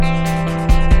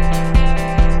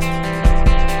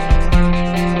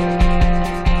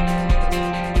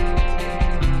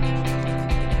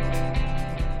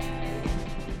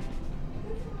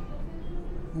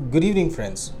Good evening,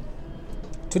 friends.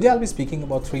 Today I'll be speaking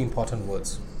about three important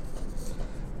words.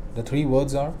 The three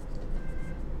words are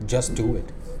just do it.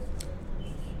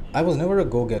 I was never a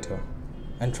go getter,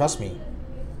 and trust me,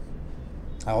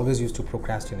 I always used to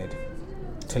procrastinate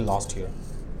till last year.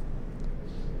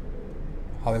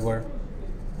 However,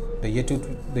 the year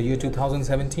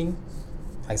 2017,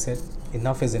 I said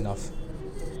enough is enough.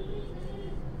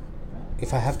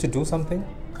 If I have to do something,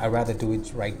 I'd rather do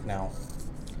it right now.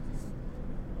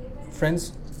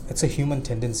 Friends, it's a human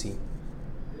tendency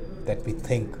that we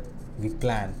think, we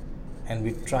plan, and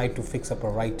we try to fix up a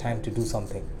right time to do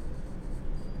something.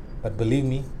 But believe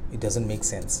me, it doesn't make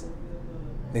sense.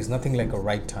 There's nothing like a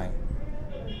right time.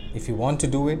 If you want to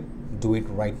do it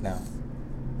right now.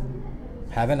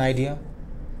 Have an idea?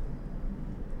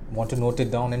 Want to note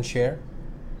it down and share?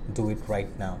 Do it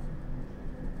right now.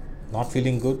 Not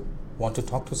feeling good? Want to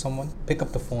talk to someone? Pick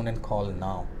up the phone and call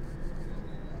now.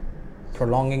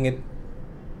 Prolonging it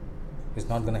is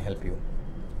not going to help you.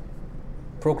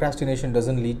 Procrastination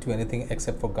doesn't lead to anything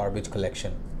except for garbage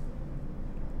collection.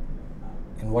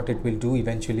 And what it will do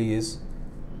eventually is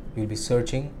you'll be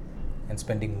searching and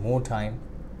spending more time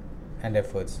and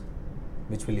efforts,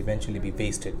 which will eventually be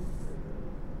wasted.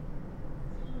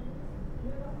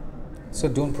 So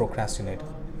don't procrastinate.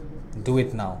 Do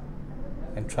it now.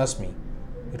 And trust me,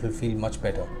 it will feel much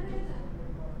better.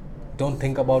 Don't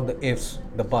think about the ifs,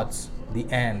 the buts, the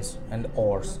ands, and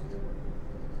ors.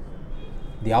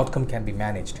 The outcome can be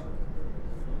managed.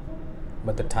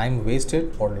 But the time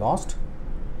wasted or lost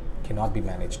cannot be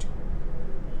managed.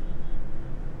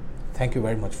 Thank you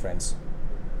very much, friends.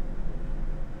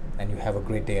 And you have a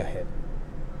great day ahead.